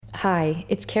Hi,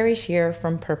 it's Carrie Shear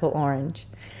from Purple Orange.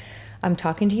 I'm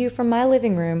talking to you from my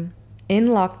living room in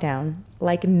lockdown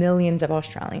like millions of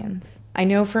Australians. I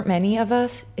know for many of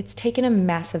us, it's taken a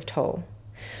massive toll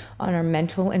on our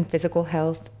mental and physical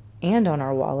health and on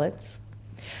our wallets.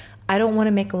 I don't want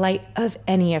to make light of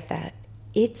any of that.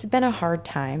 It's been a hard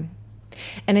time,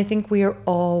 and I think we are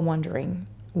all wondering,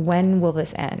 when will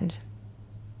this end?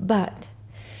 But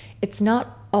it's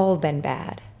not all been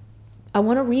bad. I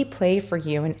want to replay for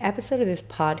you an episode of this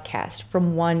podcast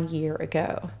from 1 year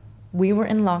ago. We were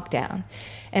in lockdown,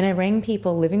 and I rang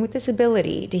people living with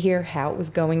disability to hear how it was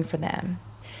going for them.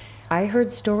 I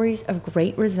heard stories of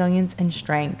great resilience and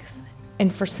strength,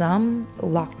 and for some,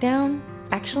 lockdown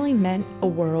actually meant a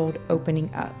world opening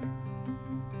up.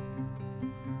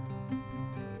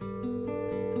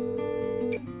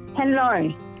 Hello.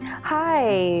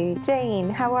 Hi, Jane.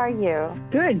 How are you?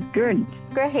 Good.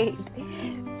 Great.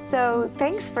 So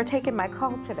thanks for taking my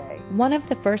call today. One of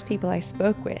the first people I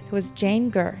spoke with was Jane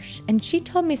Gersh, and she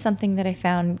told me something that I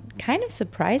found kind of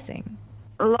surprising.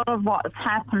 A lot of what's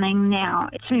happening now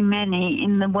to many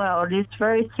in the world is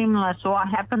very similar to what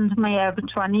happened to me over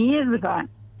 20 years ago.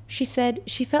 She said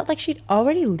she felt like she'd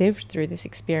already lived through this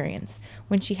experience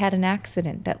when she had an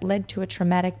accident that led to a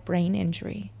traumatic brain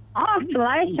injury.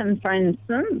 Isolation, for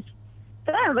instance,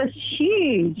 that was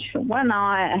huge when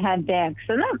I had the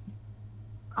accident.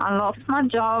 I lost my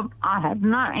job, I had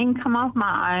no income of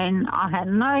my own, I had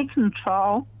no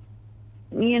control.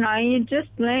 You know, you just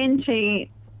learn to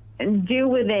deal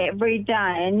with it every day,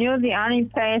 and you're the only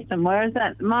person, whereas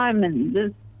at the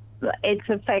moment it's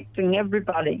affecting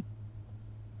everybody.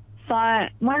 So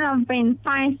when I've been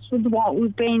faced with what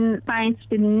we've been faced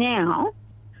with now,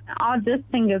 I just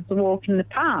think it's a walk in the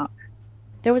park.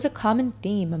 There was a common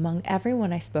theme among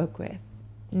everyone I spoke with.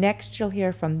 Next, you'll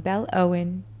hear from Belle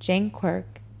Owen, Jane Quirk,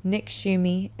 Nick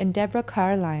Schumi, and Deborah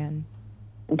Carlyon.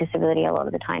 Disability a lot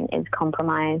of the time is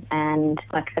compromise and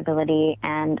flexibility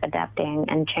and adapting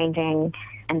and changing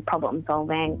and problem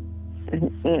solving,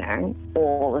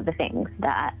 all of the things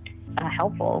that are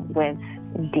helpful with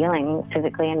dealing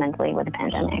physically and mentally with a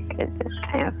pandemic. It's just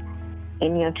kind of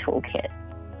in your toolkit.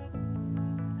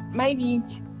 Maybe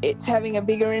it's having a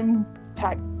bigger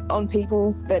impact on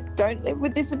people that don't live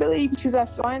with disability, because I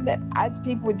find that as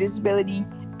people with disability,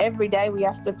 every day we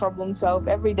have to problem solve,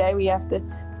 every day we have to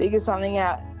figure something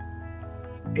out.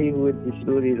 People with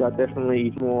disabilities are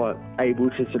definitely more able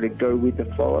to sort of go with the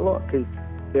flow a lot, because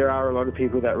there are a lot of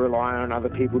people that rely on other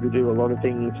people to do a lot of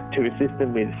things to assist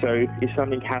them with. So if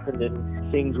something happened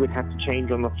and things would have to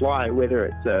change on the fly, whether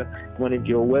it's one of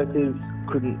your workers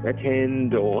couldn't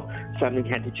attend or something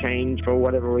had to change for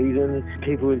whatever reason,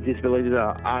 people with disabilities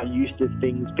are used to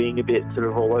things being a bit sort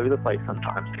of all over the place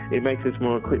sometimes. It makes us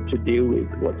more equipped to deal with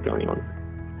what's going on.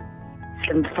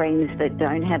 Some friends that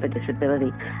don't have a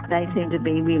disability, they seem to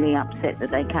be really upset that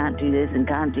they can't do this and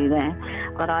can't do that,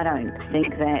 but I don't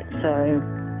think that. So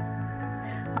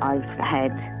I've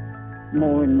had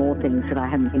more and more things that I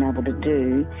haven't been able to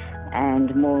do,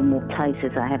 and more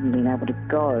places I haven't been able to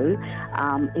go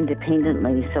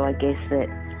independently. So I guess that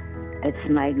it's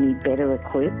made me better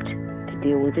equipped to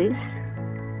deal with this.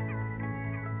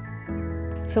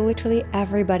 So literally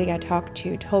everybody I talked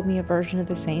to told me a version of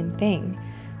the same thing,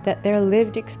 that their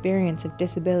lived experience of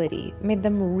disability made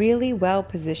them really well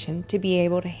positioned to be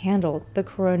able to handle the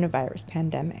coronavirus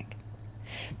pandemic.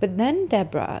 But then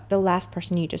Deborah, the last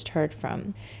person you just heard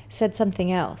from, said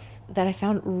something else that I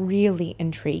found really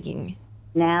intriguing.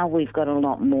 Now we've got a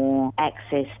lot more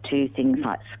access to things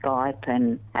like Skype,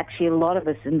 and actually a lot of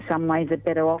us in some ways are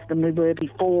better off than we were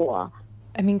before.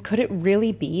 I mean, could it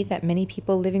really be that many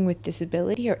people living with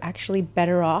disability are actually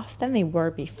better off than they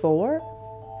were before?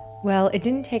 Well, it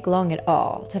didn't take long at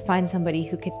all to find somebody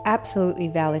who could absolutely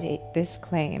validate this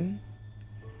claim.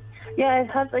 Yeah, I've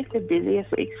had like the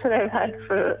busiest weeks that I've had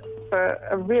for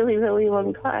a really, really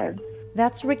long time.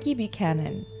 That's Rikki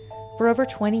Buchanan. For over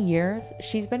 20 years,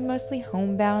 she's been mostly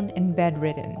homebound and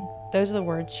bedridden. Those are the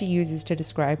words she uses to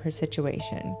describe her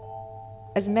situation.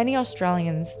 As many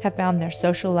Australians have found their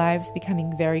social lives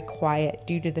becoming very quiet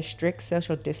due to the strict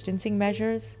social distancing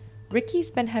measures,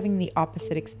 Rikki's been having the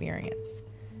opposite experience.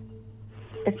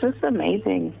 It's just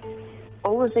amazing.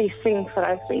 All of these things that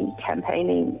I've been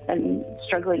campaigning and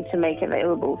struggling to make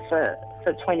available for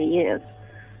 20 years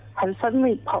have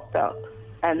suddenly popped up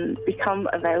and become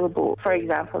available. For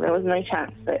example, there was no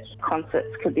chance that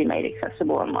concerts could be made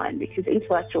accessible online because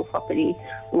intellectual property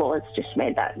laws just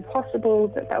made that impossible,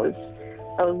 that there was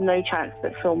no chance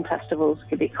that film festivals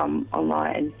could become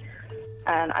online.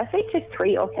 And I've been to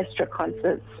 3 orchestra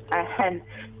concerts and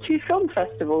 2 film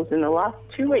festivals in the last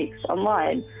 2 weeks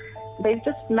online they've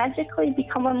just magically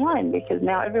become online because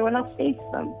now everyone else needs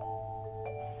them.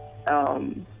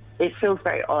 It feels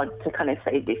very odd to kind of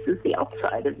say this is the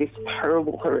upside of this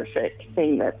terrible, horrific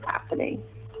thing that's happening,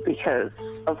 because,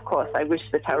 of course, I wish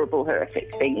the terrible,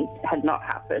 horrific thing had not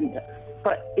happened,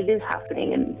 but it is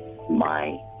happening, and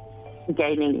my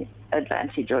gaining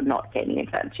advantage or not gaining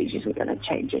advantage isn't going to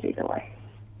change it either way.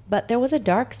 But there was a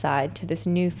dark side to this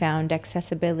newfound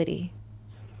accessibility.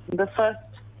 The first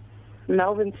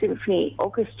Melbourne Symphony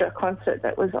Orchestra concert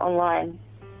that was online,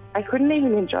 I couldn't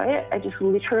even enjoy it. I just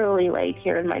literally laid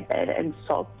here in my bed and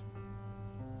sobbed.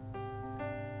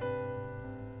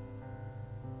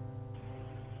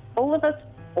 All of us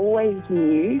always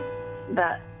knew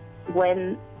that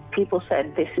when people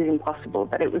said this is impossible,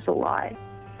 that it was a lie.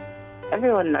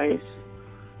 Everyone knows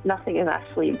nothing is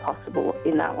actually impossible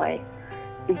in that way.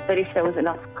 But if there was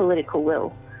enough political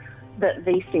will, that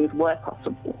these things were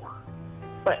possible.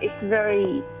 But it's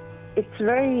very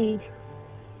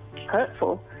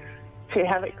hurtful to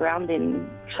have it ground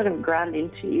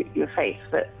into your face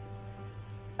that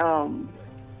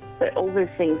that all those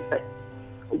things that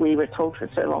we were told for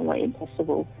so long were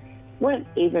impossible weren't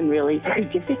even really very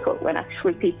difficult when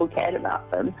actually people cared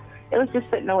about them. It was just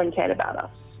that no one cared about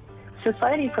us.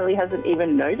 Society probably hasn't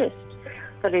even noticed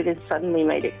that it has suddenly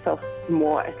made itself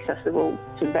more accessible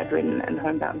to bedridden and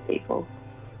homebound people.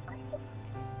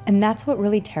 And that's what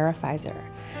really terrifies her,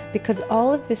 because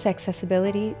all of this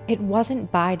accessibility, it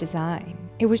wasn't by design.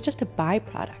 It was just a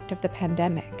byproduct of the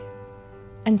pandemic.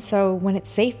 And so when it's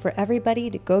safe for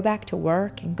everybody to go back to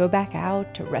work and go back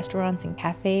out to restaurants and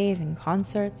cafes and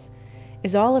concerts,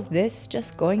 is all of this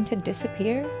just going to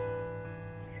disappear?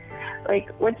 Like,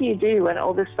 what do you do when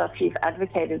all the stuff you've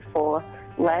advocated for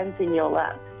lands in your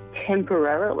lap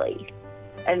temporarily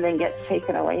and then gets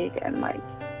taken away again? Like,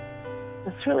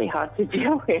 it's really hard to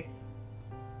deal with.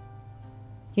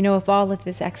 You know, if all of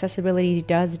this accessibility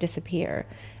does disappear,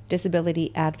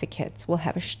 disability advocates will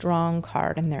have a strong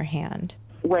card in their hand.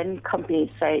 When companies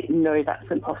say, no, that's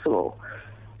impossible,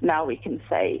 now we can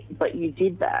say, but you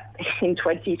did that. In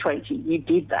 2020, you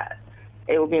did that.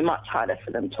 It will be much harder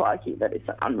for them to argue that it's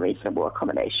an unreasonable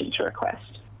accommodation to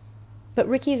request. But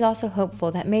Ricky is also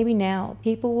hopeful that maybe now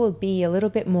people will be a little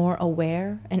bit more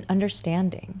aware and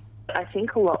understanding. I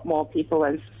think a lot more people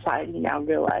in society now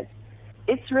realize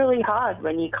it's really hard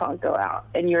when you can't go out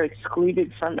and you're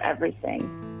excluded from everything.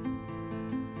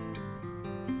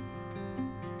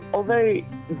 Although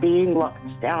being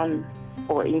locked down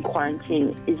or in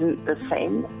quarantine isn't the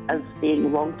same as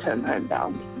being long-term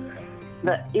homebound,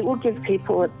 that it will give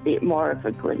people a bit more of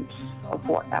a glimpse of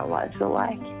what our lives are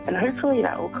like. And hopefully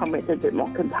that will come with a bit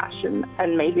more compassion,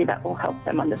 and maybe that will help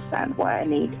them understand why I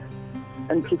need,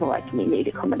 and people like me need,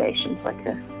 accommodations like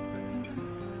this.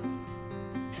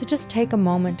 So just take a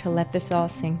moment to let this all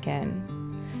sink in.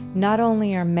 Not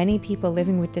only are many people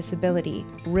living with disability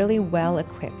really well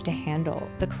equipped to handle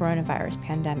the coronavirus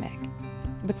pandemic,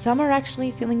 but some are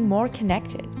actually feeling more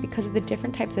connected because of the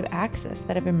different types of access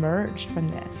that have emerged from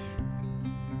this.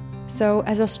 So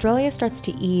as Australia starts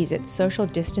to ease its social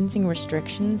distancing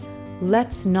restrictions,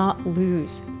 let's not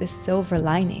lose this silver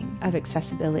lining of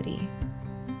accessibility.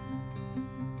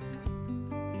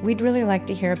 We'd really like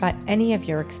to hear about any of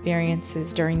your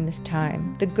experiences during this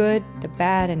time, the good, the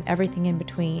bad, and everything in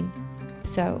between.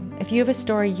 So, if you have a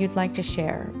story you'd like to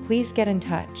share, please get in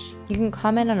touch. You can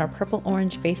comment on our Purple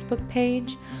Orange Facebook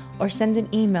page or send an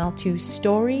email to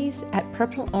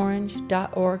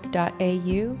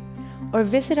stories@purpleorange.org.au or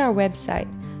visit our website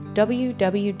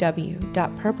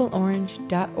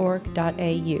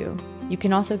www.purpleorange.org.au. You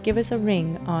can also give us a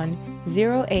ring on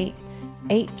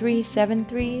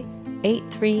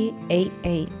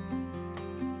 08-8373-8388.